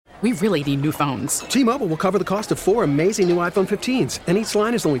We really need new phones. T-Mobile will cover the cost of 4 amazing new iPhone 15s, and each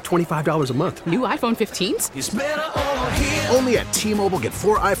line is only $25 a month. New iPhone 15s? It's better over here. Only at T-Mobile, get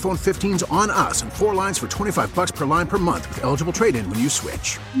 4 iPhone 15s on us and 4 lines for $25 per line per month with eligible trade-in when you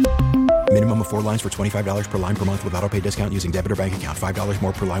switch. Minimum of 4 lines for $25 per line per month with autopay discount using debit or bank account. $5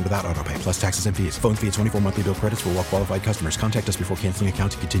 more per line without autopay, plus taxes and fees. Phone fee at 24 monthly bill credits for well-qualified customers. Contact us before canceling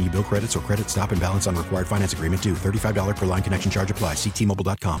account to continue bill credits or credit stop and balance on required finance agreement due. $35 per line connection charge applies. See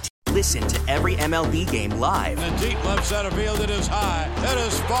T-Mobile.com. Listen to every MLB game live. In the deep left center field, it is high, it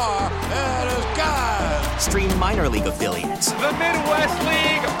is far, it is gone. Stream minor league affiliates. The Midwest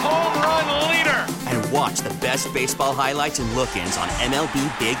League home run leader. And watch the best baseball highlights and look-ins on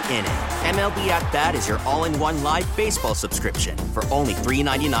MLB Big Inning. MLB At Bat is your all-in-one live baseball subscription for only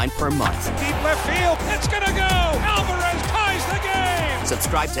 $3.99 per month. Deep left field, it's gonna go. Alvarez ties the game.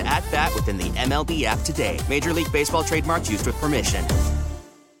 Subscribe to At Bat within the MLB app today. Major League Baseball trademarks used with permission.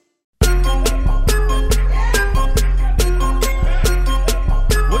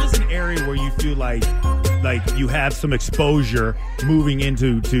 What is an area where you feel like you have some exposure moving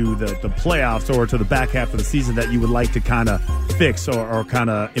into the playoffs or to the back half of the season that you would like to kind of fix or kind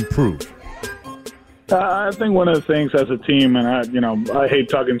of improve? I think one of the things as a team, and I hate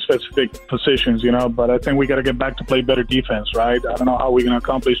talking specific positions, but I think we got to get back to play better defense, right? I don't know how we're going to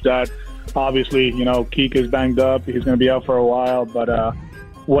accomplish that. Obviously, Keek is banged up. He's going to be out for a while, but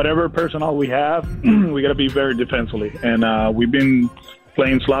whatever personnel we have, we got to be very defensively. And we've been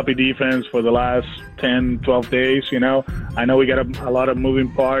playing sloppy defense for the last 10, 12 days, I know we got a lot of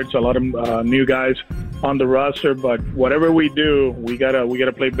moving parts, a lot of new guys on the roster, but whatever we do, we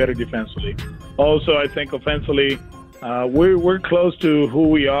gotta play better defensively. Also, I think offensively, we're close to who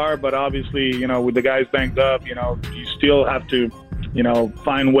we are, but obviously, with the guys banged up, you still have to,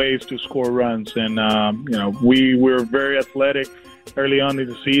 find ways to score runs. And, we're very athletic early on in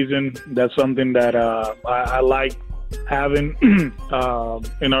the season. That's something that I like having in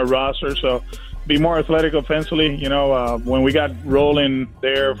our roster. So be more athletic offensively. When we got rolling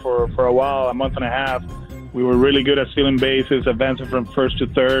there for a while, a month and a half, we were really good at stealing bases, advancing from first to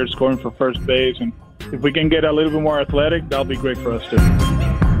third, scoring for first base. And if we can get a little bit more athletic, that'll be great for us too.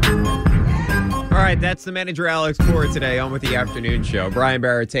 All right, that's the manager, Alex Cora, today on with the afternoon show. Brian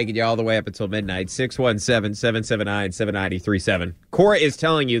Barrett taking you all the way up until midnight, 617-779-7937. Cora is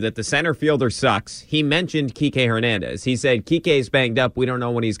telling you that the center fielder sucks. He mentioned Kike Hernandez. He said Kike's banged up. We don't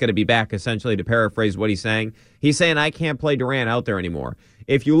know when he's going to be back, essentially, to paraphrase what he's saying. He's saying, I can't play Duran out there anymore.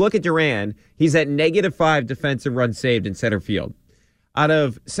 If you look at Duran, he's at -5 defensive runs saved in center field. Out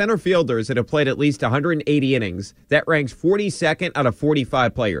of center fielders that have played at least 180 innings, that ranks 42nd out of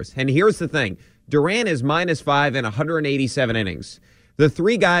 45 players. And here's the thing. Duran is -5 in 187 innings. The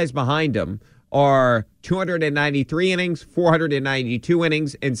three guys behind him are 293 innings, 492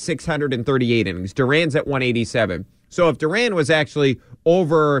 innings, and 638 innings. Duran's at 187. So if Duran was actually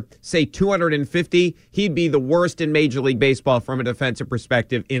over, say, 250, he'd be the worst in Major League Baseball from a defensive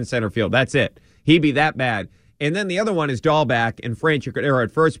perspective in center field. That's it. He'd be that bad. And then the other one is Dahlback and Franchi Cordero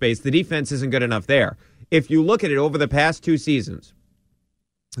at first base. The defense isn't good enough there. If you look at it over the past 2 seasons,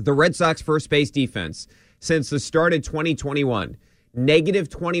 the Red Sox first base defense, since the start of 2021,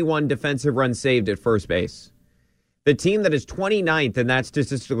 -21 defensive runs saved at first base. The team that is 29th in that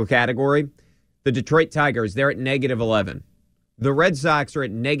statistical category, the Detroit Tigers, they're at -11. The Red Sox are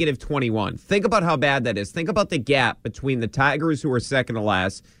at -21. Think about how bad that is. Think about the gap between the Tigers, who are second to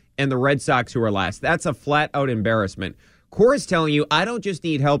last, and the Red Sox, who are last. That's a flat-out embarrassment. Cora's telling you, I don't just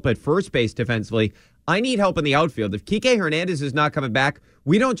need help at first base defensively. I need help in the outfield. If Kike Hernandez is not coming back,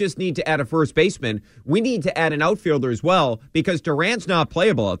 we don't just need to add a first baseman. We need to add an outfielder as well, because Duran's not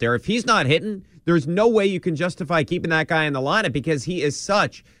playable out there. If he's not hitting, there's no way you can justify keeping that guy in the lineup because he is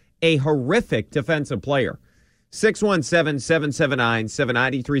such a horrific defensive player.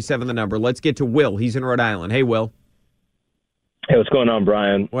 617-779-7937, the number. Let's get to Will. He's in Rhode Island. Hey, Will. Hey, what's going on,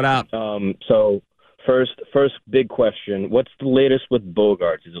 Brian? What up? So first big question. What's the latest with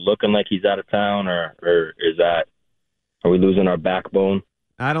Bogaerts? Is it looking like he's out of town, or are we losing our backbone?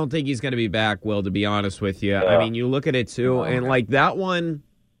 I don't think he's going to be back, Will, to be honest with you. I mean, you look at it, too, and, that one,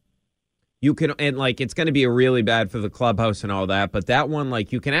 it's going to be really bad for the clubhouse and all that, but that one,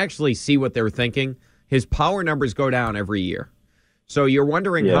 you can actually see what they're thinking. His power numbers go down every year. So you're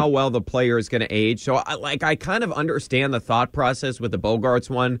wondering how well the player is going to age. So, I kind of understand the thought process with the Bogaerts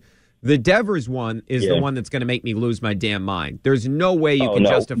one. The Devers one is the one that's going to make me lose my damn mind. There's no way you can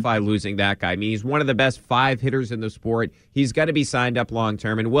justify losing that guy. I mean, he's one of the best 5 hitters in the sport. He's got to be signed up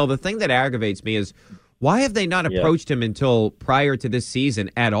long-term. And, Will, the thing that aggravates me is why have they not approached him until prior to this season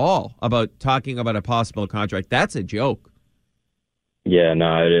at all about talking about a possible contract? That's a joke. Yeah,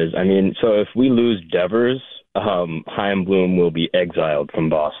 no, it is. I mean, so if we lose Devers, Chaim Bloom will be exiled from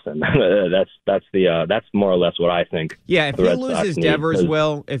Boston. That's more or less what I think. Yeah, if he loses Devers,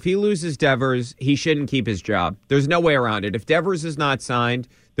 if he loses Devers, he shouldn't keep his job. There's no way around it. If Devers is not signed,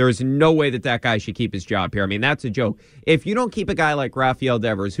 there is no way that guy should keep his job here. I mean, that's a joke. If you don't keep a guy like Rafael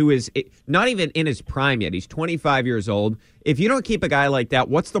Devers, who is not even in his prime yet, he's 25 years old. If you don't keep a guy like that,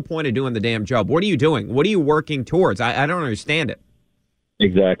 what's the point of doing the damn job? What are you doing? What are you working towards? I don't understand it.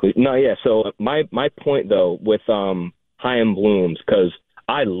 Exactly. No, yeah. So my point though with Chaim Bloom's, because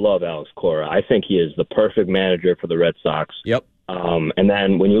I love Alex Cora. I think he is the perfect manager for the Red Sox. Yep. And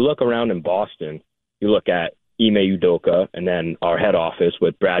then when you look around in Boston, you look at Ime Udoka, and then our head office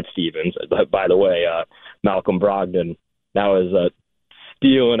with Brad Stevens. By the way, Malcolm Brogdon, that was a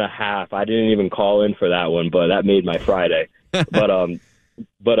steal and a half. I didn't even call in for that one, but that made my Friday. But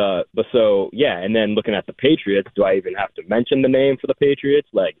so yeah, and then looking at the Patriots, do I even have to mention the name for the Patriots?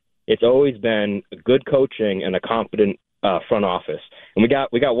 Like, it's always been good coaching and a competent front office, and we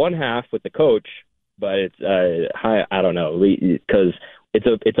got one half with the coach, but it's I don't know, because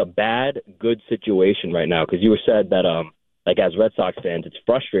it's a bad good situation right now. Because you said that like as Red Sox fans, it's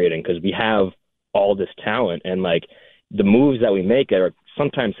frustrating because we have all this talent, and like the moves that we make are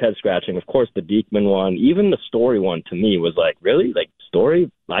sometimes head scratching. Of course, the Diekman one, even the Story one, to me was like, really, like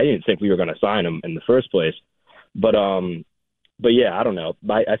Story? I didn't think we were going to sign him in the first place. But yeah, I don't know.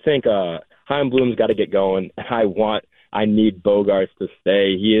 I think Chaim Bloom's got to get going. I need Bogaerts to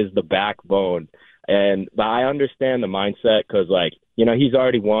stay. He is the backbone, but I understand the mindset because, like, you know, he's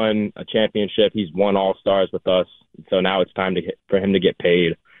already won a championship. He's won All-Stars with us, so now it's time for him to get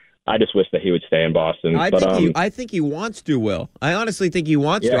paid. I just wish that he would stay in Boston. I think he wants to, Will. I honestly think he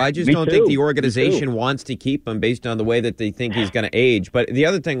wants to. I just don't think the organization wants to keep him based on the way that they think he's going to age. But the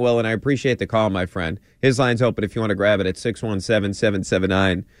other thing, Will, and I appreciate the call, my friend, his line's open if you want to grab it at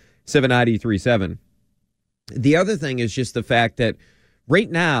 617-779-7937. The other thing is just the fact that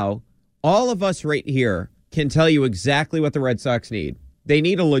right now, all of us right here can tell you exactly what the Red Sox need. They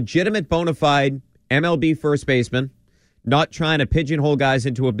need a legitimate, bona fide MLB first baseman. Not trying to pigeonhole guys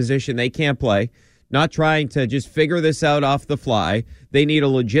into a position they can't play, not trying to just figure this out off the fly. They need a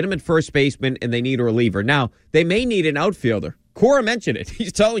legitimate first baseman, and they need a reliever. Now, they may need an outfielder. Cora mentioned it.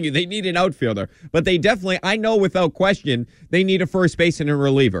 He's telling you they need an outfielder. But they definitely, I know without question, they need a first baseman and a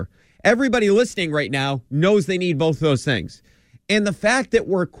reliever. Everybody listening right now knows they need both of those things. And the fact that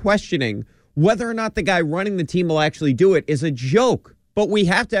we're questioning whether or not the guy running the team will actually do it is a joke. But we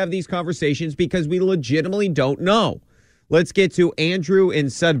have to have these conversations because we legitimately don't know. Let's get to Andrew in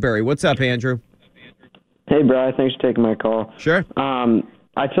Sudbury. What's up, Andrew? Hey, Brian. Thanks for taking my call. Sure.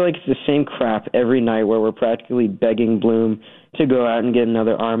 I feel like it's the same crap every night where we're practically begging Bloom to go out and get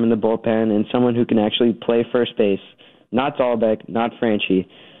another arm in the bullpen and someone who can actually play first base. Not Dahlbeck, not Franchy.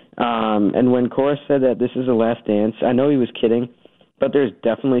 And when Cora said that this is the last dance, I know he was kidding, but there's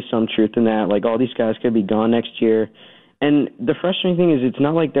definitely some truth in that. Like, all these guys could be gone next year. And the frustrating thing is it's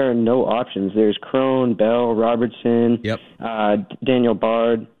not like there are no options. There's Crone, Bell, Robertson, Daniel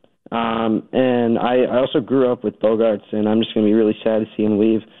Bard. And I also grew up with Bogaerts, and I'm just going to be really sad to see him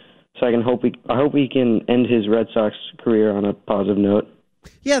leave. So I hope we can end his Red Sox career on a positive note.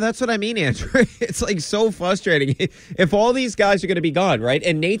 Yeah, that's what I mean, Andrew. It's like so frustrating. If all these guys are going to be gone, right?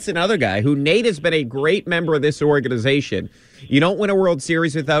 And Nate's another guy Nate has been a great member of this organization. You don't win a World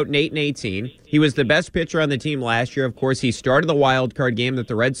Series without Nate in 18. He was the best pitcher on the team last year. Of course, he started the wild card game that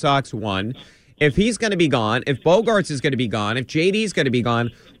the Red Sox won. If he's going to be gone, if Bogaerts is going to be gone, if JD's going to be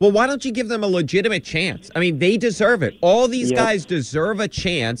gone, well, why don't you give them a legitimate chance? I mean, they deserve it. All these guys deserve a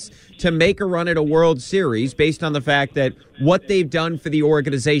chance to make a run at a World Series based on the fact that what they've done for the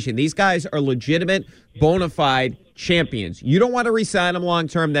organization. These guys are legitimate, bona fide champions. You don't want to re-sign them long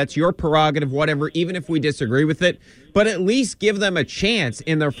term. That's your prerogative, whatever, even if we disagree with it. But at least give them a chance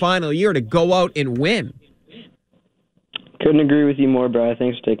in their final year to go out and win. Couldn't agree with you more, Brian.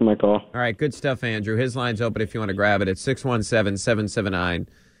 Thanks for taking my call. All right, good stuff, Andrew. His line's open if you want to grab it at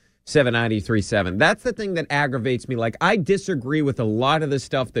 617-779-7937. That's the thing that aggravates me. Like, I disagree with a lot of the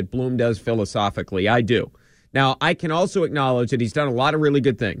stuff that Bloom does philosophically. I do. Now, I can also acknowledge that he's done a lot of really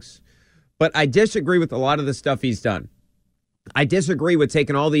good things. But I disagree with a lot of the stuff he's done. I disagree with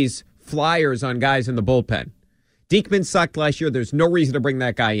taking all these flyers on guys in the bullpen. Diekman sucked last year. There's no reason to bring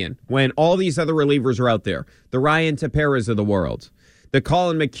that guy in when all these other relievers are out there. The Ryan Taperas of the world. The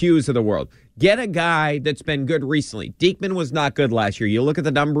Colin McHughes of the world. Get a guy that's been good recently. Diekman was not good last year. You look at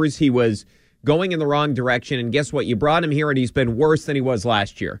the numbers, he was going in the wrong direction, and guess what? You brought him here, and he's been worse than he was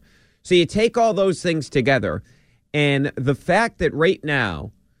last year. So you take all those things together, and the fact that right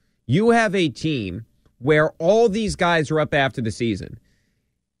now you have a team where all these guys are up after the season,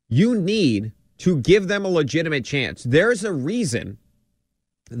 you need to give them a legitimate chance. There's a reason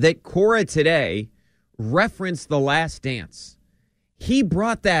that Cora today referenced The Last Dance. He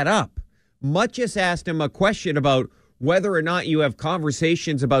brought that up. Mutt just asked him a question about whether or not you have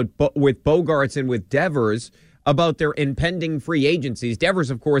conversations with Bogaerts and with Devers about their impending free agencies. Devers,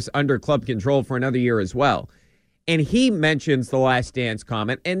 of course, under club control for another year as well. And he mentions The Last Dance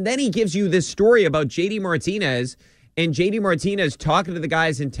comment, and then he gives you this story about J.D. Martinez, and J.D. Martinez talking to the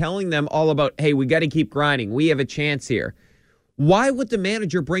guys and telling them all about, hey, we got to keep grinding. We have a chance here. Why would the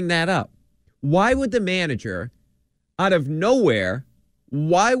manager bring that up? Why would the manager, out of nowhere,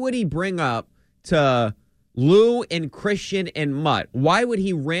 why would he bring up to Lou and Christian and Mutt? Why would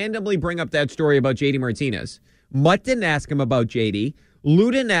he randomly bring up that story about J.D. Martinez? Mutt didn't ask him about J.D.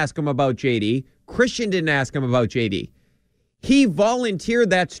 Lou didn't ask him about J.D. Christian didn't ask him about J.D. He volunteered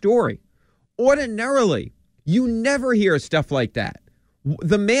that story. Ordinarily, you never hear stuff like that.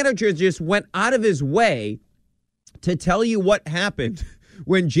 The manager just went out of his way to tell you what happened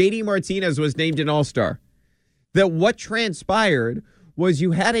when J.D. Martinez was named an All-Star. That what transpired was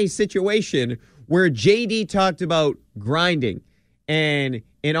you had a situation where J.D. talked about grinding and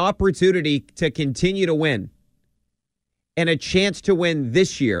an opportunity to continue to win and a chance to win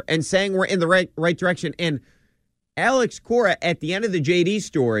this year and saying we're in the right direction. And Alex Cora, at the end of the J.D.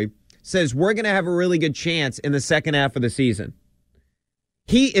 story, says we're going to have a really good chance in the second half of the season.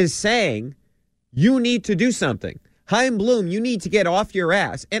 He is saying you need to do something. Chaim Bloom, you need to get off your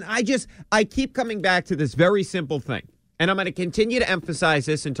ass. And I keep coming back to this very simple thing. And I'm going to continue to emphasize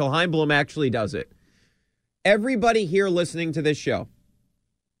this until Chaim Bloom actually does it. Everybody here listening to this show,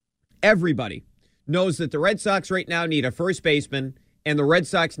 everybody knows that the Red Sox right now need a first baseman and the Red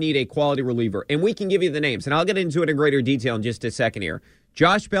Sox need a quality reliever. And we can give you the names, and I'll get into it in greater detail in just a second here.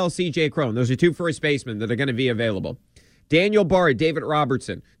 Josh Bell, C.J. Cron, those are two first basemen that are going to be available. Daniel Bard, David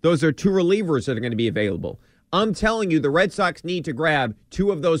Robertson, those are two relievers that are going to be available. I'm telling you, the Red Sox need to grab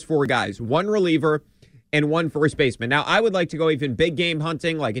two of those four guys, one reliever and one first baseman. Now, I would like to go even big game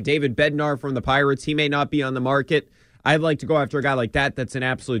hunting, like a David Bednar from the Pirates. He may not be on the market. I'd like to go after a guy like that that's an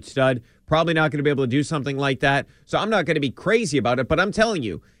absolute stud. Probably not going to be able to do something like that. So I'm not going to be crazy about it, but I'm telling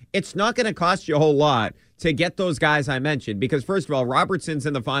you, it's not going to cost you a whole lot to get those guys I mentioned. Because, first of all, Robertson's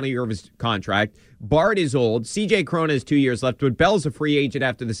in the final year of his contract. Bard is old. C.J. Cron has 2 years left, but Bell's a free agent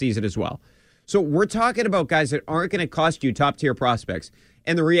after the season as well. So we're talking about guys that aren't going to cost you top-tier prospects.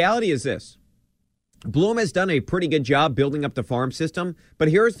 And the reality is this. Bloom has done a pretty good job building up the farm system, but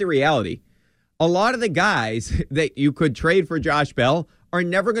here's the reality. A lot of the guys that you could trade for Josh Bell are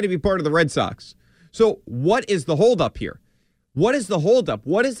never going to be part of the Red Sox. So what is the holdup here? What is the holdup?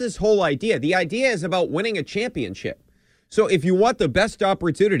 What is this whole idea? The idea is about winning a championship. So if you want the best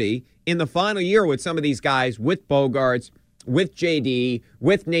opportunity in the final year with some of these guys, with Bogaerts, with JD,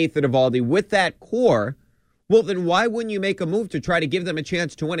 with Nathan Eovaldi, with that core, well, then why wouldn't you make a move to try to give them a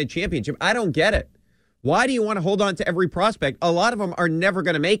chance to win a championship? I don't get it. Why do you want to hold on to every prospect? A lot of them are never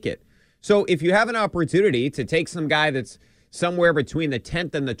going to make it. So if you have an opportunity to take some guy that's somewhere between the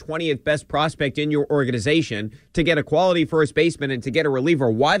 10th and the 20th best prospect in your organization to get a quality first baseman and to get a reliever,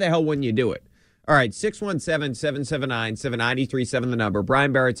 why the hell wouldn't you do it? All right, 617-779-7937, the number.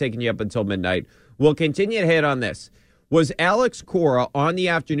 Brian Barrett taking you up until midnight. We'll continue to hit on this. Was Alex Cora on the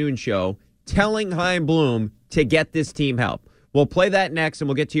afternoon show telling Chaim Bloom to get this team help? We'll play that next, and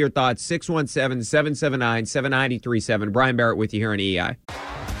we'll get to your thoughts. 617-779-7937. Brian Barrett with you here on EEI.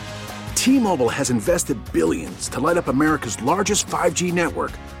 T-Mobile has invested billions to light up America's largest 5G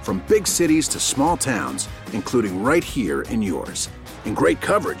network, from big cities to small towns, including right here in yours. And great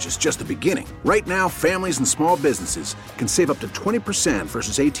coverage is just the beginning. Right now, families and small businesses can save up to 20%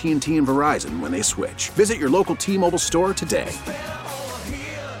 versus AT&T and Verizon when they switch. Visit your local T-Mobile store today.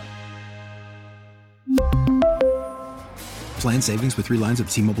 Plan savings with 3 lines of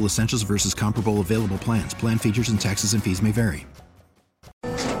T-Mobile Essentials versus comparable available plans. Plan features and taxes and fees may vary.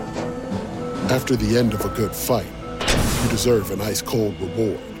 After the end of a good fight, you deserve an ice-cold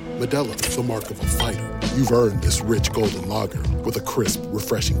reward. Modelo is the mark of a fighter. You've earned this rich golden lager with a crisp,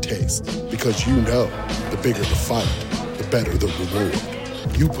 refreshing taste. Because you know, the bigger the fight, the better the reward.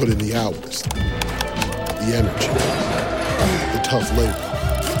 You put in the hours, the energy, the tough labor.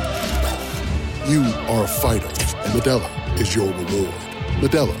 You are a fighter, and Modelo is your reward.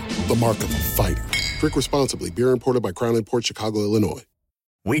 Modelo, the mark of a fighter. Drink responsibly. Beer imported by Crown Imports, Chicago, Illinois.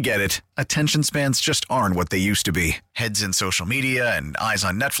 We get it. Attention spans just aren't what they used to be. Heads in social media and eyes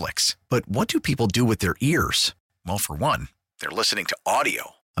on Netflix. But what do people do with their ears? Well, for one, they're listening to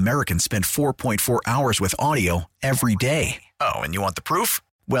audio. Americans spend 4.4 hours with audio every day. Oh, and you want the proof?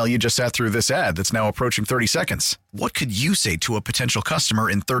 Well, you just sat through this ad that's now approaching 30 seconds. What could you say to a potential customer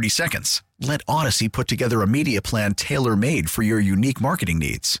in 30 seconds? Let Odyssey put together a media plan tailor-made for your unique marketing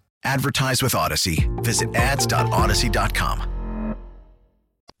needs. Advertise with Odyssey. Visit ads.odyssey.com.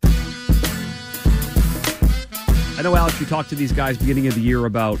 I know, Alex, you talked to these guys beginning of the year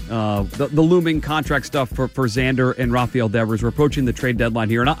about the looming contract stuff for Xander and Rafael Devers. We're approaching the trade deadline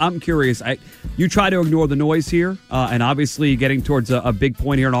here, and I'm curious. You try to ignore the noise here, and obviously getting towards a big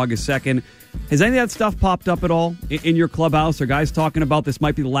point here on August 2nd. Has any of that stuff popped up at all in your clubhouse? Are guys talking about this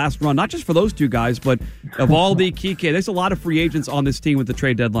might be the last run, not just for those two guys, but Eovaldi, Kike? There's a lot of free agents on this team with the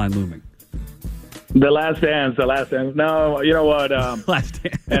trade deadline looming. The last dance. No, you know what? Last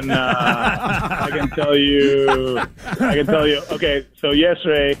dance. And I can tell you. Okay, so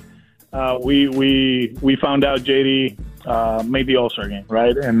yesterday we found out JD made the All-Star game,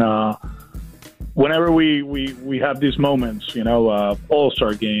 right? And whenever we have these moments,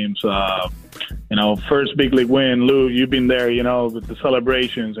 All-Star games, first big league win. Lou, you've been there, with the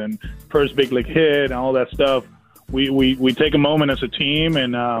celebrations and first big league hit and all that stuff. We take a moment as a team,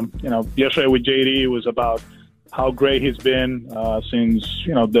 and yesterday with JD, it was about how great he's been since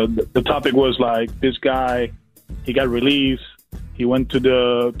the topic was like this guy. He got released. He went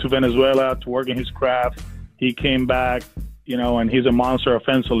to Venezuela to work in his craft. He came back, and he's a monster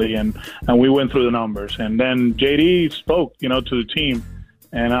offensively, and we went through the numbers. And then JD spoke, to the team,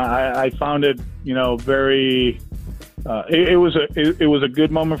 and I found it, very. It was a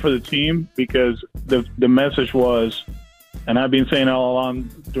good moment for the team because the message was, and I've been saying all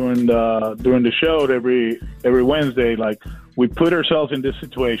along during the show every Wednesday, like we put ourselves in this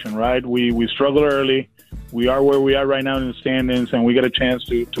situation, right? We struggle early. We are where we are right now in the standings, and we get a chance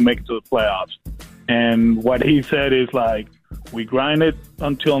to make it to the playoffs. And what he said is like, we grinded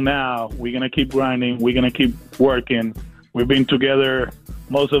until now. We're gonna keep grinding. We're gonna keep working. We've been together,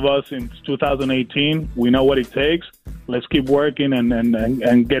 most of us, since 2018. We know what it takes. Let's keep working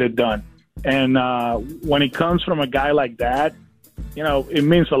and get it done. And when it comes from a guy like that, it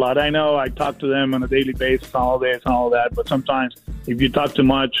means a lot. I know I talk to them on a daily basis, all this and all that, but sometimes if you talk too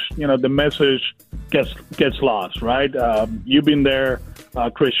much, the message gets lost, right? You've been there,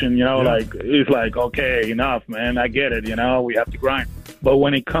 Christian, like it's like, okay, enough, man. I get it, we have to grind. But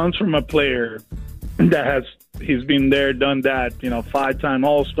when it comes from a player that he's been there, done that, 5-time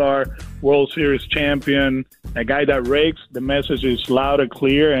All-Star, World Series champion, a guy that rakes, the message is loud and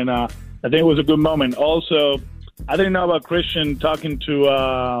clear, and I think it was a good moment. Also, I didn't know about Christian talking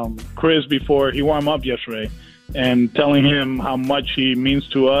to Chris before he warmed up yesterday and telling him how much he means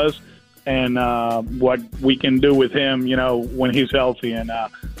to us and what we can do with him, when he's healthy. And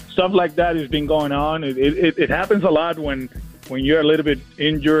stuff like that has been going on. It happens a lot when you're a little bit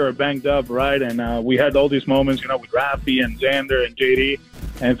injured or banged up, right? And we had all these moments, with Rafi and Xander and JD.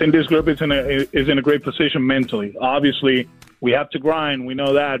 And I think this group is in a great position mentally. Obviously, we have to grind. We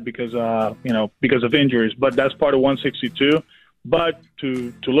know that because of injuries. But that's part of 162. But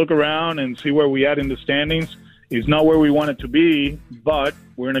to look around and see where we at in the standings is not where we want it to be. But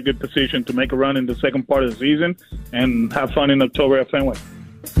we're in a good position to make a run in the second part of the season and have fun in October at Fenway.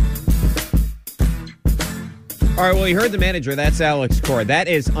 All right, well, you heard the manager. That's Alex Cora. That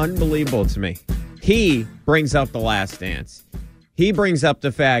is unbelievable to me. He brings up the last dance. He brings up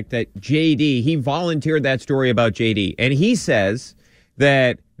the fact that JD, he volunteered that story about JD, and he says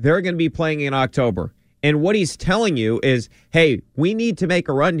that they're going to be playing in October. And what he's telling you is, hey, we need to make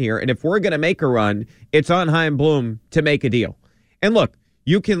a run here, and if we're going to make a run, it's on Chaim Bloom to make a deal. And look,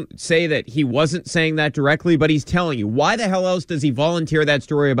 you can say that he wasn't saying that directly, but he's telling you. Why the hell else does he volunteer that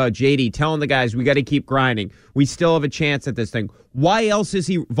story about JD, telling the guys, we got to keep grinding. We still have a chance at this thing. Why else is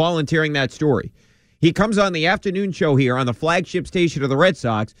he volunteering that story? He comes on the afternoon show here on the flagship station of the Red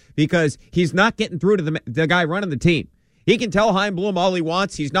Sox because he's not getting through to the guy running the team. He can tell Chaim Bloom all he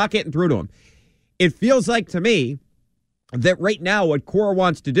wants. He's not getting through to him. It feels like to me that right now what Cora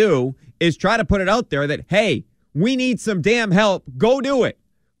wants to do is try to put it out there that, hey, we need some damn help. Go do it.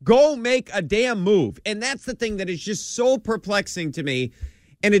 Go make a damn move. And that's the thing that is just so perplexing to me,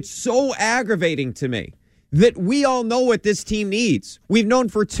 and it's so aggravating to me that we all know what this team needs. We've known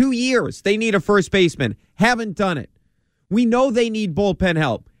for 2 years they need a first baseman. Haven't done it. We know they need bullpen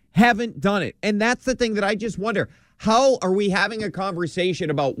help. Haven't done it. And that's the thing that I just wonder. How are we having a conversation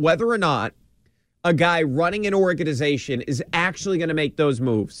about whether or not a guy running an organization is actually going to make those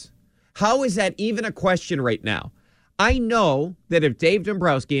moves? How is that even a question right now? I know that if Dave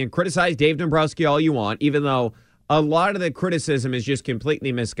Dombrowski, and criticize Dave Dombrowski all you want, even though a lot of the criticism is just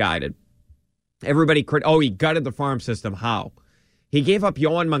completely misguided. Everybody, he gutted the farm system. How? He gave up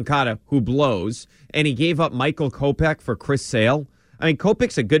Yohan Moncada, who blows, and he gave up Michael Kopech for Chris Sale. I mean,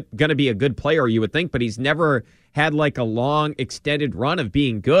 Kopech's going to be a good player, you would think, but he's never had like a long, extended run of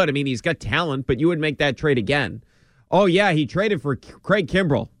being good. I mean, he's got talent, but you would make that trade again. Oh, yeah, he traded for Craig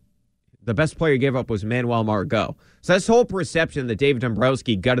Kimbrell. The best player he gave up was Manuel Margot. So this whole perception that Dave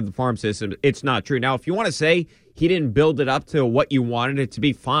Dombrowski gutted the farm system, it's not true. Now, if you want to say he didn't build it up to what you wanted it to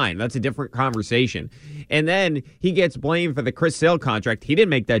be, fine. That's a different conversation. And then he gets blamed for the Chris Sale contract. He didn't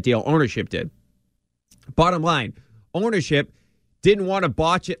make that deal. Ownership did. Bottom line, ownership didn't want to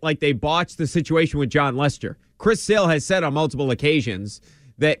botch it like they botched the situation with John Lester. Chris Sale has said on multiple occasions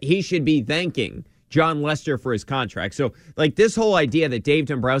that he should be thanking John Lester for his contract. So, like, this whole idea that Dave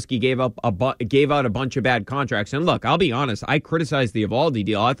Dombrowski gave out a bunch of bad contracts. And look, I'll be honest, I criticized the Eovaldi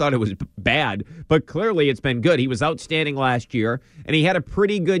deal. I thought it was bad, but clearly it's been good. He was outstanding last year, and he had a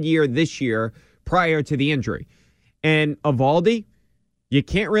pretty good year this year prior to the injury. And Eovaldi, you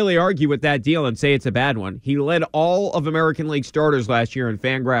can't really argue with that deal and say it's a bad one. He led all of American League starters last year in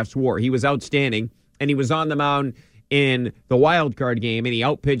Fangraphs WAR. He was outstanding, and he was on the mound in the wild card game, and he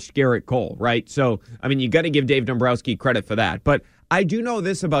outpitched Garrett Cole, right? So, I mean, you got to give Dave Dombrowski credit for that. But I do know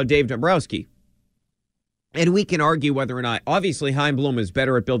this about Dave Dombrowski, and we can argue whether or not, obviously, Chaim Bloom is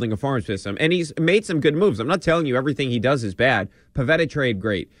better at building a farm system, and he's made some good moves. I'm not telling you everything he does is bad. Pivetta trade,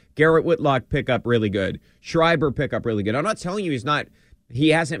 great. Garrett Whitlock pickup, really good. Schreiber pickup, really good. I'm not telling you he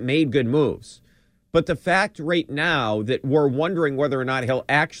hasn't made good moves. But the fact right now that we're wondering whether or not he'll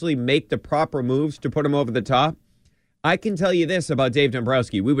actually make the proper moves to put him over the top, I can tell you this about Dave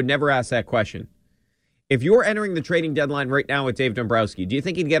Dombrowski. We would never ask that question. If you're entering the trading deadline right now with Dave Dombrowski, do you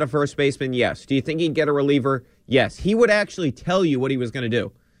think he'd get a first baseman? Yes. Do you think he'd get a reliever? Yes. He would actually tell you what he was going to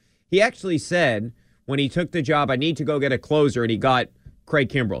do. He actually said when he took the job, I need to go get a closer, and he got Craig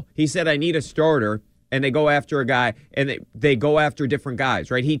Kimbrell. He said, I need a starter, and they go after a guy, and they go after different guys,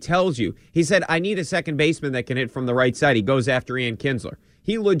 right? He tells you. He said, I need a second baseman that can hit from the right side. He goes after Ian Kinsler.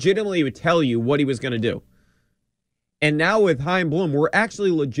 He legitimately would tell you what he was going to do. And now with Chaim Bloom, we're actually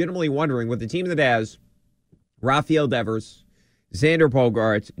legitimately wondering, with the team that has Rafael Devers, Xander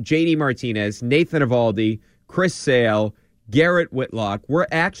Bogaerts, J.D. Martinez, Nathan Eovaldi, Chris Sale, Garrett Whitlock, we're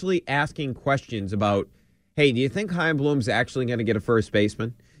actually asking questions about, hey, do you think Chaim Bloom's actually going to get a first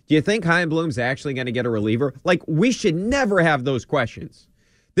baseman? Do you think Chaim Bloom's actually going to get a reliever? Like, we should never have those questions.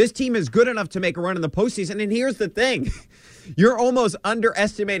 This team is good enough to make a run in the postseason, and here's the thing. You're almost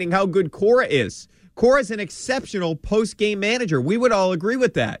underestimating how good Cora is. Cora's an exceptional post-game manager. We would all agree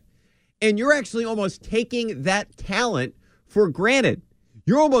with that. And you're actually almost taking that talent for granted.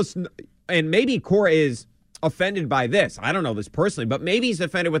 You're almost, and maybe Cora is offended by this. I don't know this personally, but maybe he's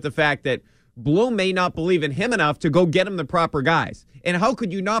offended with the fact that Bloom may not believe in him enough to go get him the proper guys. And how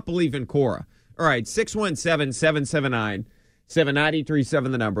could you not believe in Cora? All right,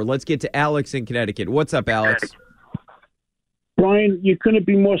 617-779-7937, the number. Let's get to Alex in Connecticut. What's up, Alex? Brian, you couldn't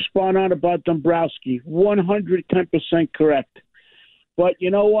be more spot on about Dombrowski. 110% correct. But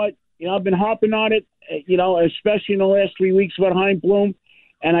you know what? I've been harping on it, especially in the last 3 weeks about Chaim Bloom.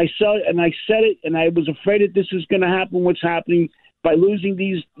 And I said it, and I was afraid that this was going to happen, what's happening by losing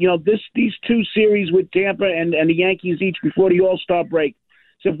these two series with Tampa and the Yankees each before the All-Star break.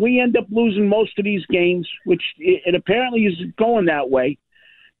 So if we end up losing most of these games, which it apparently is going that way,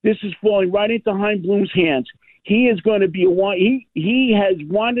 this is falling right into Chaim Bloom's hands. He is going to be he has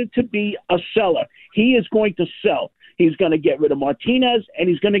wanted to be a seller. He is going to sell. He's going to get rid of Martinez, and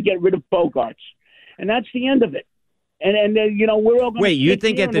he's going to get rid of Bogaerts. And that's the end of it. And we're all going Wait, you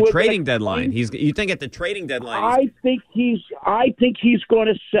think at the trading deadline? You think at the trading deadline? I think he's going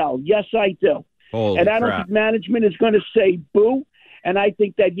to sell. Yes, I do. Holy and I don't crap. think management is going to say boo. And I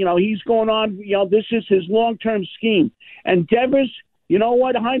think that, he's going on, this is his long-term scheme. And Devers, you know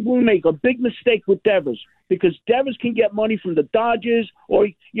what? Chaim Bloom make a big mistake with Devers because Devers can get money from the Dodgers or,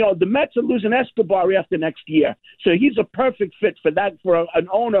 the Mets are losing Escobar after next year. So he's a perfect fit for that, for an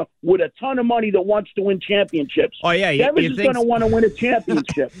owner with a ton of money that wants to win championships. Oh, yeah. Devers is going to want to win a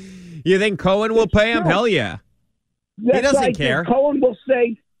championship. You think Cohen will pay him? Hell yeah. That's he doesn't right. care. Cohen will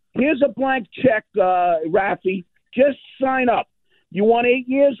say, here's a blank check, Rafi. Just sign up. You want 8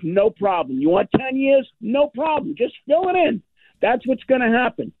 years? No problem. You want 10 years? No problem. Just fill it in. That's what's going to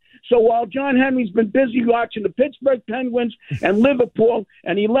happen. So while John Henry's been busy watching the Pittsburgh Penguins and Liverpool,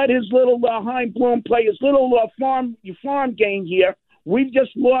 and he let his little Chaim Bloom play his little farm game here, we've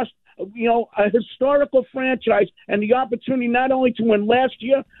just lost, a historical franchise and the opportunity not only to win last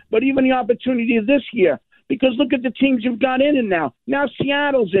year, but even the opportunity this year. Because look at the teams you've got in now. Now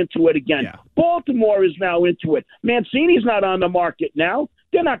Seattle's into it again. Yeah. Baltimore is now into it. Mancini's not on the market now.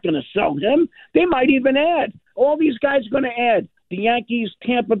 They're not going to sell him. They might even add. All these guys are going to add. The Yankees,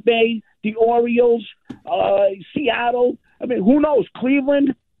 Tampa Bay, the Orioles, Seattle. I mean, who knows?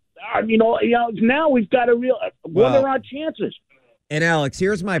 Cleveland. Now we've got a real. What are our chances? And Alex,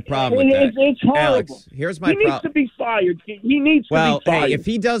 here's my problem with that. It's horrible. Alex, here's my problem. He needs to be fired. He needs to be fired. Hey, if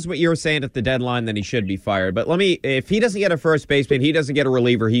he does what you were saying at the deadline, then he should be fired. But if he doesn't get a first baseman, he doesn't get a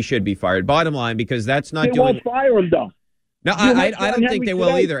reliever, he should be fired. Bottom line, because that's not they won't fire him, though. No, I don't think they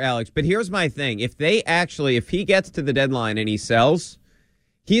will either, Alex. But here's my thing. If he gets to the deadline and he sells,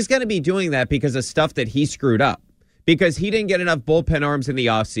 he's going to be doing that because of stuff that he screwed up. Because he didn't get enough bullpen arms in the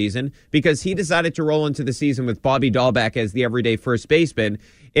offseason, because he decided to roll into the season with Bobby Dahlbeck as the everyday first baseman.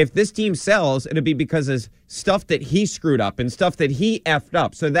 If this team sells, it'll be because of stuff that he screwed up and stuff that he effed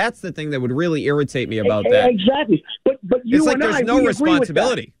up. So that's the thing that would really irritate me about that. Exactly. But you it's like and there's no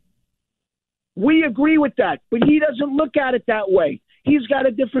responsibility. We agree with that, but he doesn't look at it that way. He's got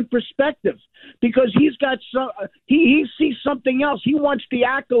a different perspective because he's got he sees something else. He wants the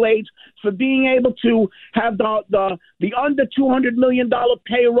accolades for being able to have the under $200 million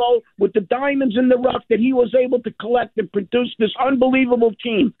payroll with the diamonds in the rough that he was able to collect and produce this unbelievable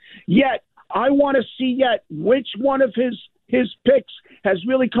team. Yet I want to see which one of his picks has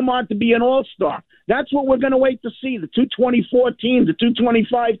really come on to be an all-star. That's what we're going to wait to see, the 224 team, the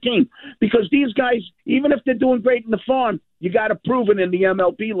 225 team, because these guys, even if they're doing great in the farm, you got to prove it in the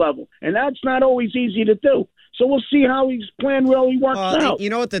MLB level, and that's not always easy to do. So we'll see how his plan really works out. You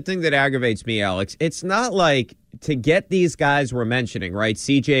know what the thing that aggravates me, Alex? It's not like to get these guys we're mentioning, right?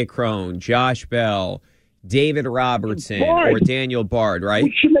 C.J. Cron, Josh Bell, David Robertson, or Daniel Bard, right?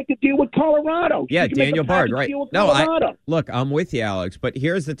 We should make a deal with Colorado. Yeah, Daniel Bard, right? No, look, I'm with you, Alex, but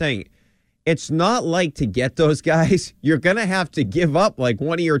here's the thing. It's not like to get those guys, you're going to have to give up like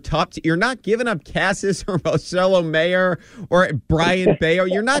one of your top. You're not giving up Cassis or Marcelo Mayer or Brian Bayo.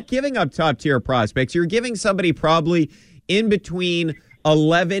 You're not giving up top-tier prospects. You're giving somebody probably in between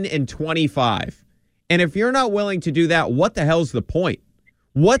 11 and 25. And if you're not willing to do that, what the hell's the point?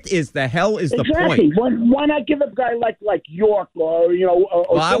 What is the hell is the point? Why not give up a guy like York or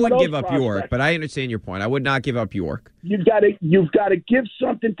I wouldn't give up York, but I understand your point. I would not give up York. You've got to give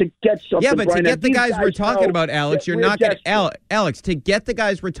something to get something. Yeah, but to get the guys we're talking about, Alex, you're not going to Alex, to get the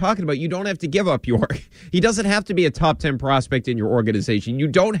guys we're talking about, you don't have to give up York. He doesn't have to be a top 10 prospect in your organization. You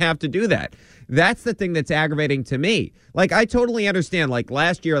don't have to do that. That's the thing that's aggravating to me. Like, I totally understand, like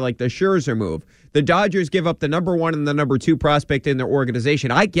last year, like the Scherzer move. The Dodgers give up the number 1 and the number 2 prospect in their organization.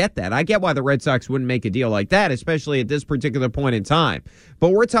 I get that. I get why the Red Sox wouldn't make a deal like that, especially at this particular point in time. But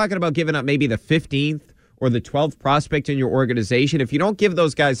we're talking about giving up maybe the 15th or the 12th prospect in your organization. If you don't give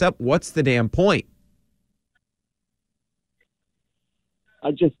those guys up, what's the damn point?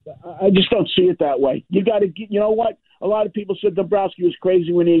 I just don't see it that way. You got to, you know what? A lot of people said Dombrowski was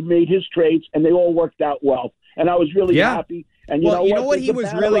crazy when he made his trades, and they all worked out well. And I was really happy. And you know what he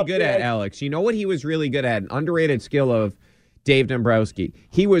was really good at, Alex? You know what he was really good at? An underrated skill of Dave Dombrowski.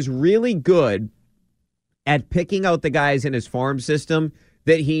 He was really good at picking out the guys in his farm system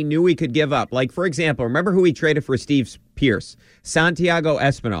that he knew he could give up. Like, for example, remember who he traded for Steve Pearce? Santiago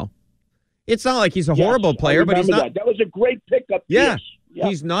Espinal. It's not like he's a horrible player, but he's not. That was a great pickup. Yeah. Yep.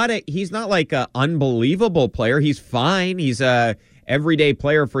 He's not like an unbelievable player. He's fine. He's a everyday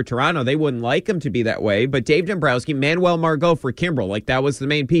player for Toronto. They wouldn't like him to be that way. But Dave Dombrowski, Manuel Margot for Kimbrel, like that was the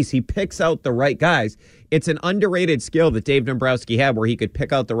main piece. He picks out the right guys. It's an underrated skill that Dave Dombrowski had where he could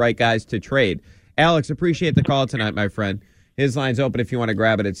pick out the right guys to trade. Alex, appreciate the call tonight, my friend. His line's open if you want to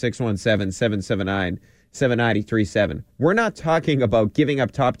grab it at 617-779-7937. We're not talking about giving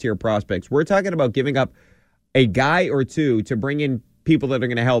up top-tier prospects. We're talking about giving up a guy or two to bring in people that are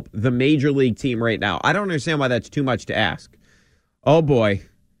going to help the major league team right now. I don't understand why that's too much to ask. Oh, boy.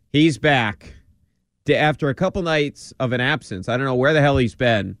 He's back. After a couple nights of an absence, I don't know where the hell he's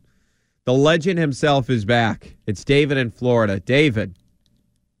been. The legend himself is back. It's David in Florida. David.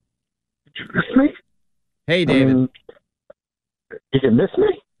 Hey, David. Did you miss me?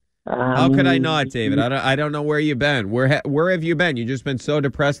 How could I not, David? I don't know where you've been. Where have you been? You just been so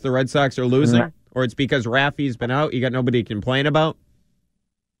depressed the Red Sox are losing? Or it's because Rafi's been out? You got nobody to complain about?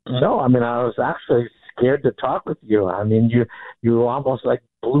 No, I mean, I was actually scared to talk with you. I mean, you almost like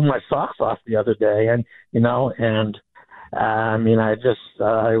blew my socks off the other day. And, I mean, I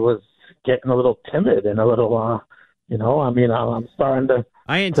was getting a little timid and a little, I'm starting to.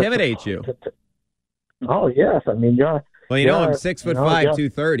 I intimidate you. Oh, yes. I mean, you're. Well, I'm 6'5",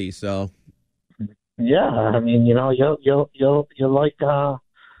 230, so. Yeah, I mean, you're like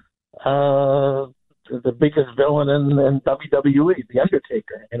the biggest villain in WWE, The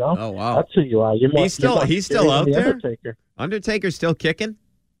Undertaker. Oh wow, that's who you are. He's still out there. Undertaker's still kicking.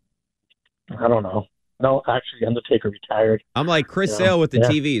 I don't know. No, actually, Undertaker retired. I'm like Chris Sale with the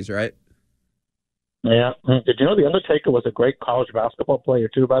TVs, right? Yeah. Did you know The Undertaker was a great college basketball player,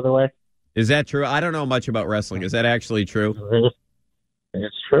 too, by the way? Is that true? I don't know much about wrestling. Is that actually true?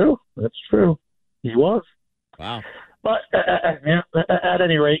 It's true. It's true. He was. Wow. But at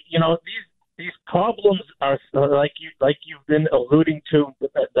any rate, these problems are like you've been alluding to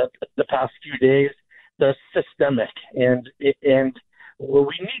the past few days. They're systemic, and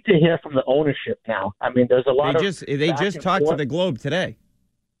we need to hear from the ownership now. I mean, there's a lot they just talked to the Globe today.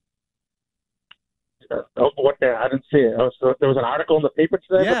 I didn't see it. There was an article in the paper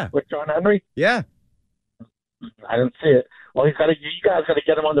today with John Henry. Yeah, I didn't see it. Well, you guys got to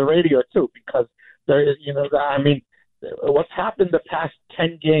get him on the radio too, because there is, what's happened the past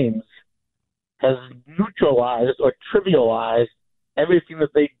 10 games has neutralized or trivialized everything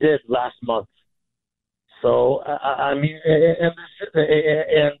that they did last month. So and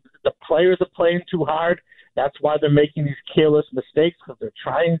the players are playing too hard. That's why they're making these careless mistakes, because they're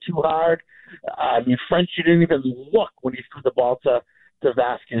trying too hard. I mean, Frenchie didn't even look when he threw the ball to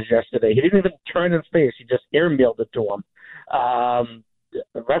Vasquez yesterday. He didn't even turn his face. He just airmailed it to him.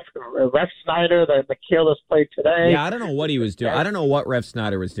 Ref Snyder, the careless play today. Yeah, I don't know what he was doing. I don't know what Ref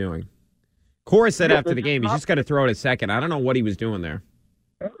Snyder was doing. Cora said after the game, he's just got to throw it a second. I don't know what he was doing there.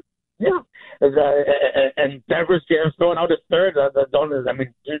 Yeah. And Devers getting thrown out at third.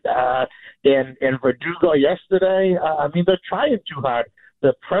 And Verdugo yesterday. They're trying too hard.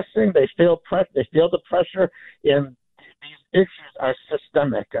 They're pressing. They feel the pressure, and these issues are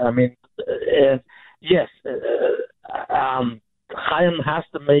systemic. And yes, Chaim has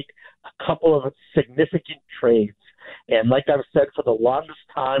to make a couple of significant trades. And like I've said for the longest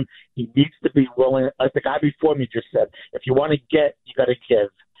time, he needs to be willing. Like the guy before me just said, if you want to get, you got to give.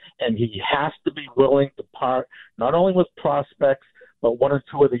 And he has to be willing to part not only with prospects, but one or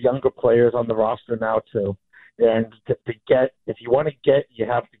two of the younger players on the roster now too. And to get, if you want to get, you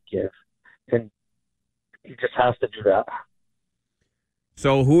have to give. And he just has to do that.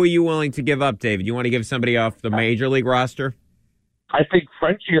 So who are you willing to give up, David? You want to give somebody off the major league roster? I think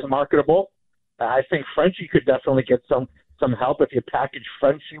Frenchie is marketable. I think Frenchie could definitely get some help if you package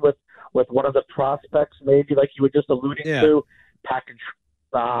Frenchie with one of the prospects, maybe like you were just alluding to. Package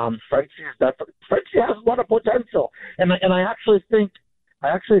Frenchie has a lot of potential, and I actually think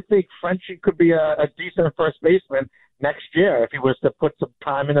Frenchie could be a decent first baseman next year if he was to put some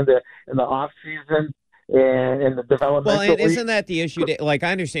time in the off season and in the developmental. Well, and isn't that the issue? Like,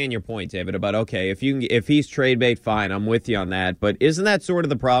 I understand your point, David, about if he's trade bait, fine, I'm with you on that. But isn't that sort of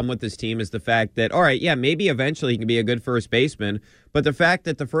the problem with this team? Is the fact that maybe eventually he can be a good first baseman, but the fact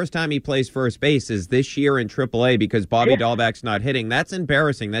that the first time he plays first base is this year in AAA because Bobby Dahlbeck's not hitting, that's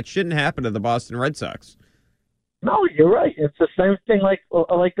embarrassing. That shouldn't happen to the Boston Red Sox. No, you're right. It's the same thing like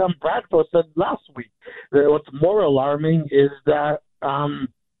Bradford said last week. What's more alarming is that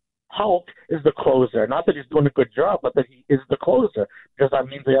Hulk is the closer. Not that he's doing a good job, but that he is the closer, because that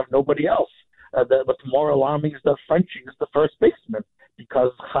means they have nobody else. What's more alarming is that Frenchie is the first baseman,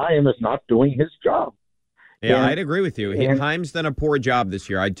 because Chaim is not doing his job. Yeah, I'd agree with you. Chaim's done a poor job this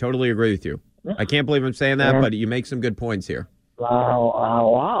year. I totally agree with you. I can't believe I'm saying that, but you make some good points here.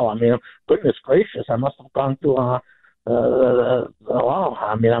 Wow. I mean, goodness gracious. I must have gone through wow.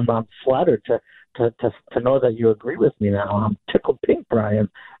 I mean, I'm flattered to know that you agree with me now. I'm tickled pink, Brian.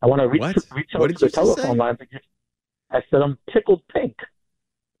 I want to reach out to the telephone line. I said I'm tickled pink.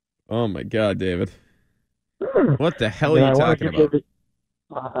 Oh, my God, David. What the hell are you talking about?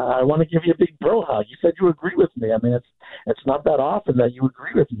 I want to give you a big bro hug. You said you agree with me. I mean, it's not that often that you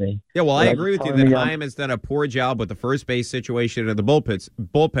agree with me. Yeah, well, I agree with you that Chaim has done a poor job with the first base situation and the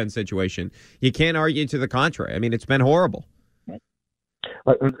bullpen situation. You can't argue to the contrary. I mean, it's been horrible.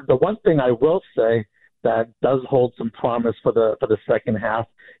 The one thing I will say that does hold some promise for the second half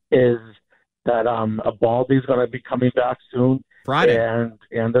is that Eovaldi's going to be coming back soon. Friday. And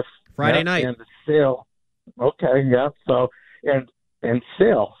the Friday night. And the Sale. Okay, yeah. So and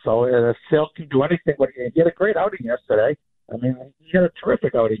Sale. So Sale can do anything. But he had a great outing yesterday. I mean, he had a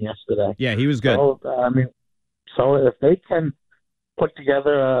terrific outing yesterday. Yeah, he was good. So if they can put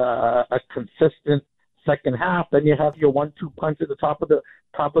together a consistent second half, then you have your 1-2 punch at the top of the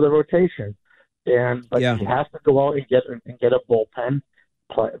rotation. But he has to go out and get a bullpen.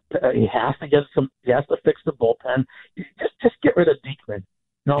 He has to fix the bullpen. Just get rid of Diekman.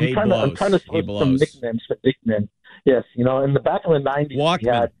 I'm trying to slip some nicknames for Diekman. Yes, in the back of the 90s,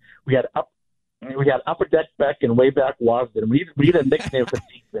 we had Upper Deck Beck and Way Back Wasden. We need a nickname for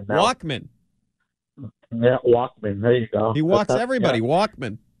Diekman now. Walkman. Yeah, Walkman. There you go. He walks everybody. Yeah.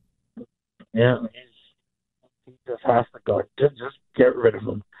 Walkman. Yeah, he just has to go. Just get rid of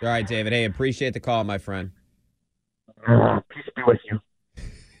him. All right, David. Hey, appreciate the call, my friend. Peace be with you.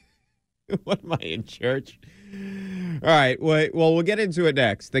 What am I in church? All right. Well, we'll get into it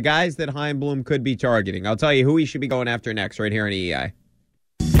next. The guys that Chaim Bloom could be targeting. I'll tell you who he should be going after next right here on EI.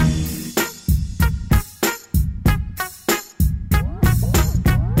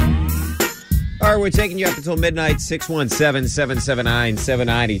 All right, we're taking you up until midnight,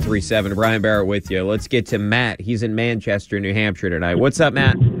 617-779-7937. Brian Barrett with you. Let's get to Matt. He's in Manchester, New Hampshire tonight. What's up,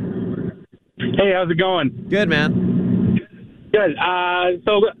 Matt? Hey, how's it going? Good, man. Good.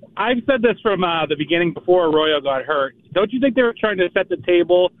 So I've said this from the beginning before Arroyo got hurt. Don't you think they were trying to set the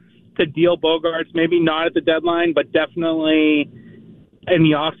table to deal Bogaerts, maybe not at the deadline, but definitely in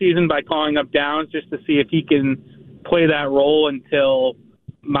the offseason by calling up Downs just to see if he can play that role until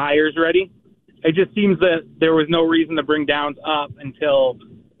Meyer's ready? It just seems that there was no reason to bring Downs up until,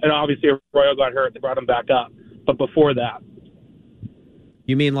 and obviously Arroyo got hurt. They brought him back up. But before that.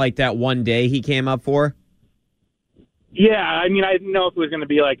 You mean like that one day he came up for? Yeah, I mean, I didn't know if it was going to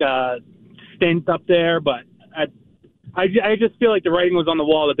be like a stint up there, but I just feel like the writing was on the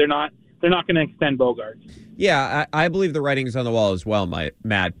wall that they're not going to extend Bogaerts. Yeah, I believe the writing's on the wall as well,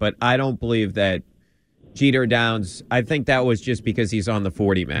 Matt, but I don't believe that Jeter Downs, I think that was just because he's on the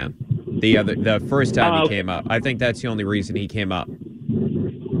 40 man. The first time he came up. I think that's the only reason he came up.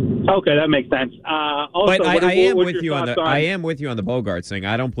 Okay, that makes sense. Also, but I am with you on the Bogaerts thing.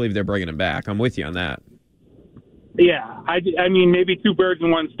 I don't believe they're bringing him back. I'm with you on that. Yeah, I mean, maybe two birds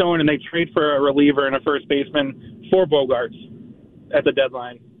and one stone, and they trade for a reliever and a first baseman for Bogaerts at the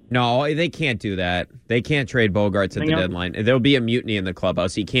deadline. No, they can't do that. They can't trade Bogaerts at the deadline. There'll be a mutiny in the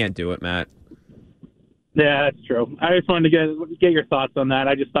clubhouse. He can't do it, Matt. Yeah, that's true. I just wanted to get your thoughts on that.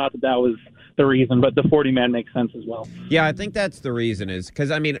 I just thought that was the reason, but the 40-man makes sense as well. Yeah, I think that's the reason is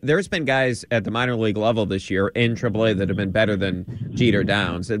because, I mean, there's been guys at the minor league level this year in AAA that have been better than Jeter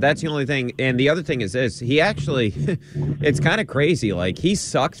Downs. That's the only thing. And the other thing is this. He actually, it's kind of crazy. Like, he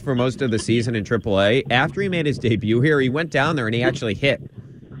sucked for most of the season in AAA. After he made his debut here, he went down there and he actually hit,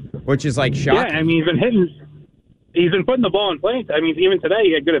 which is, like, shocking. Yeah, I mean, he's been hitting. He's been putting the ball in place. I mean, even today,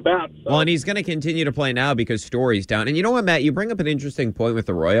 he had good at-bats. So. Well, and he's going to continue to play now because Story's down. And you know what, Matt? You bring up an interesting point with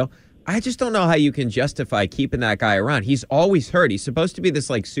Arroyo. I just don't know how you can justify keeping that guy around. He's always hurt. He's supposed to be this,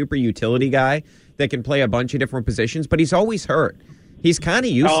 like, super utility guy that can play a bunch of different positions, but he's always hurt. He's kind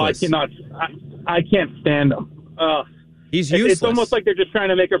of useless. Oh, I can't stand him. He's useless. It's almost like they're just trying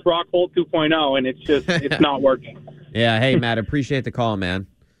to make a Brock Holt 2.0, and it's not working. Yeah, hey, Matt, appreciate the call, man.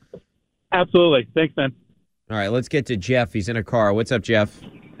 Absolutely. Thanks, man. All right, let's get to Jeff. He's in a car. What's up, Jeff?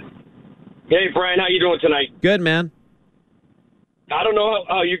 Hey, Brian. How you doing tonight? Good, man. I don't know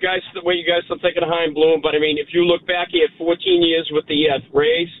how you guys, the way you guys are thinking of Chaim Bloom, but I mean, if you look back, he had 14 years with the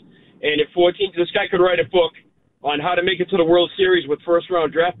Rays, and at 14, this guy could write a book on how to make it to the World Series with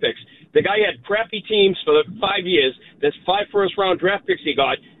first-round draft picks. The guy had crappy teams for 5 years. There's 5 first-round draft picks he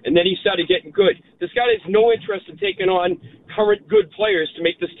got, and then he started getting good. This guy has no interest in taking on current good players to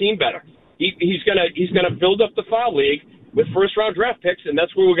make this team better. He's gonna build up the foul league with first-round draft picks, and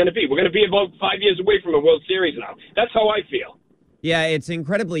that's where we're going to be. We're going to be about 5 years away from the World Series now. That's how I feel. Yeah, it's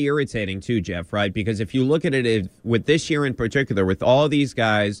incredibly irritating too, Jeff, right? Because if you look at it with this year in particular, with all these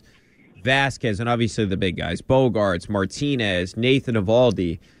guys, Vasquez and obviously the big guys, Bogaerts, Martinez, Nathan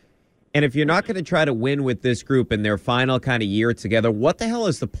Eovaldi, and if you're not going to try to win with this group in their final kind of year together, what the hell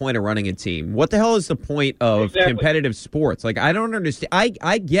is the point of running a team? What the hell is the point of competitive sports? Like, I don't understand.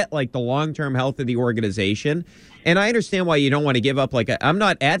 I get, like, the long-term health of the organization, and I understand why you don't want to give up, I'm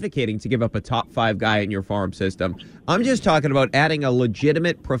not advocating to give up a top 5 guy in your farm system. I'm just talking about adding a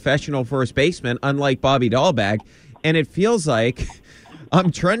legitimate professional first baseman, unlike Bobby Dahlbeck, and it feels like I'm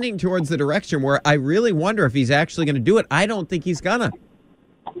trending towards the direction where I really wonder if he's actually going to do it. I don't think he's going to.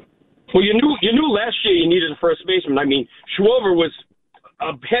 Well, you knew last year you needed a first baseman. I mean, Schwarber was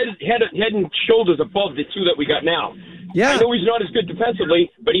head and shoulders above the two that we got now. Yeah. I know he's not as good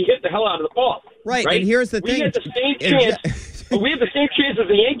defensively, but he hit the hell out of the ball. Right? And here's the thing: we had the same chance. We had the same chance as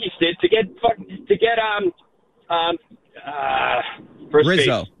the Yankees did to get first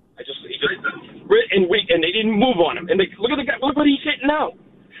Rizzo. Base. And they didn't move on him. And look at the guy. Look what he's hitting now.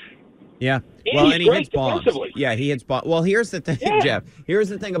 Yeah. And he hits bombs. Yeah, he hits bombs. Well, here's the thing, Jeff. Here's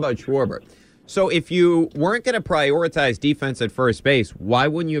the thing about Schwarber. So if you weren't going to prioritize defense at first base, why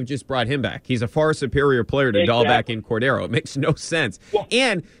wouldn't you have just brought him back? He's a far superior player to Dahlbeck and Cordero. It makes no sense. Well,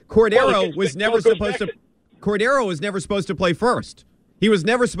 and Cordero was never supposed to play first. He was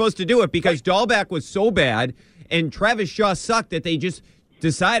never supposed to do it because Dahlbeck was so bad and Travis Shaw sucked that they just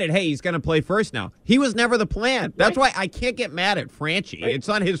decided, hey, he's going to play first now. He was never the plan. That's why I can't get mad at Franchy. It's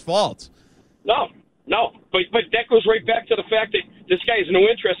not his fault. No. But that goes right back to the fact that this guy has no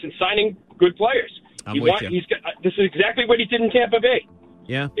interest in signing good players. I'm with you. This is exactly what he did in Tampa Bay.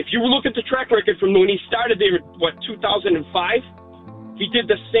 Yeah. If you look at the track record from when he started there, 2005, he did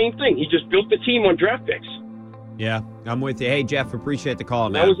the same thing. He just built the team on draft picks. Yeah, I'm with you. Hey, Jeff, appreciate the call,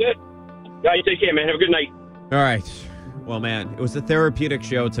 man. That was it. Yeah, you take care, man. Have a good night. All right. Well, man, it was a therapeutic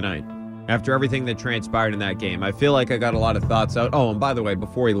show tonight. After everything that transpired in that game, I feel like I got a lot of thoughts out. Oh, and by the way,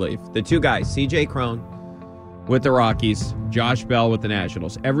 before we leave, the two guys, C.J. Cron with the Rockies, Josh Bell with the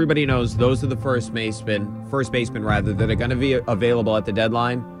Nationals. Everybody knows those are the first basemen that are going to be available at the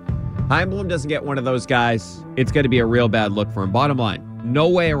deadline. Chaim Bloom doesn't get one of those guys, it's going to be a real bad look for him. Bottom line, no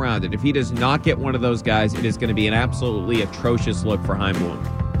way around it. If he does not get one of those guys, it is going to be an absolutely atrocious look for Chaim Bloom.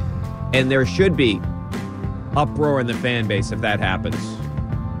 And there should be uproar in the fan base if that happens.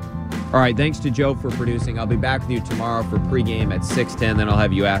 All right, thanks to Joe for producing. I'll be back with you tomorrow for pregame at 6:10, then I'll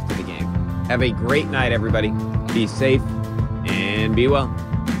have you after the game. Have a great night, everybody. Be safe and be well.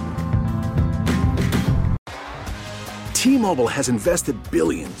 T-Mobile has invested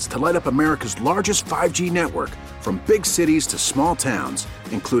billions to light up America's largest 5G network, from big cities to small towns,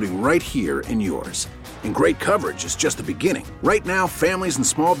 including right here in yours. And great coverage is just the beginning. Right now, families and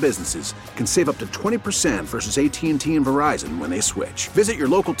small businesses can save up to 20% versus AT&T and Verizon when they switch. Visit your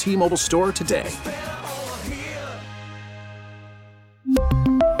local T-Mobile store today.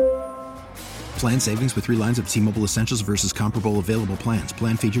 Plan savings with 3 lines of T-Mobile Essentials versus comparable available plans.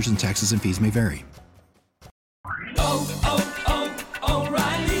 Plan features and taxes and fees may vary.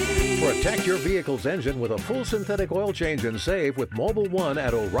 Protect your vehicle's engine with a full synthetic oil change and save with Mobil 1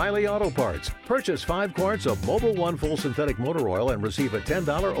 at O'Reilly Auto Parts. Purchase 5 quarts of Mobil 1 full synthetic motor oil and receive a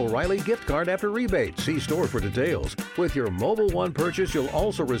 $10 O'Reilly gift card after rebate. See store for details. With your Mobil 1 purchase, you'll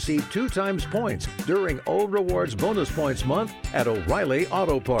also receive 2 times points during O Rewards Bonus Points Month at O'Reilly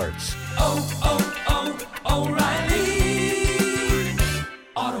Auto Parts. O'Reilly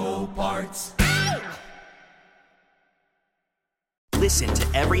Auto Parts. Listen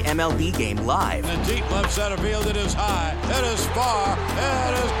to every MLB game live. In the deep left center field, it is high, it is far,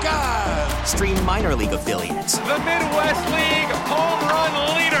 it is gone. Stream minor league affiliates. The Midwest League home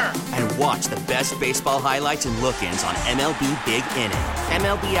run leader. And watch the best baseball highlights and look-ins on MLB Big Inning.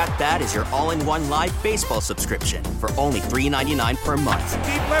 MLB At Bat is your all-in-one live baseball subscription for only $3.99 per month.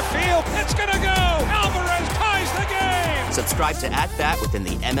 Deep left field, it's gonna go. Alvarez ties the game. Subscribe to At Bat within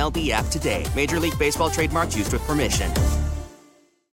the MLB app today. Major League Baseball trademarks used with permission.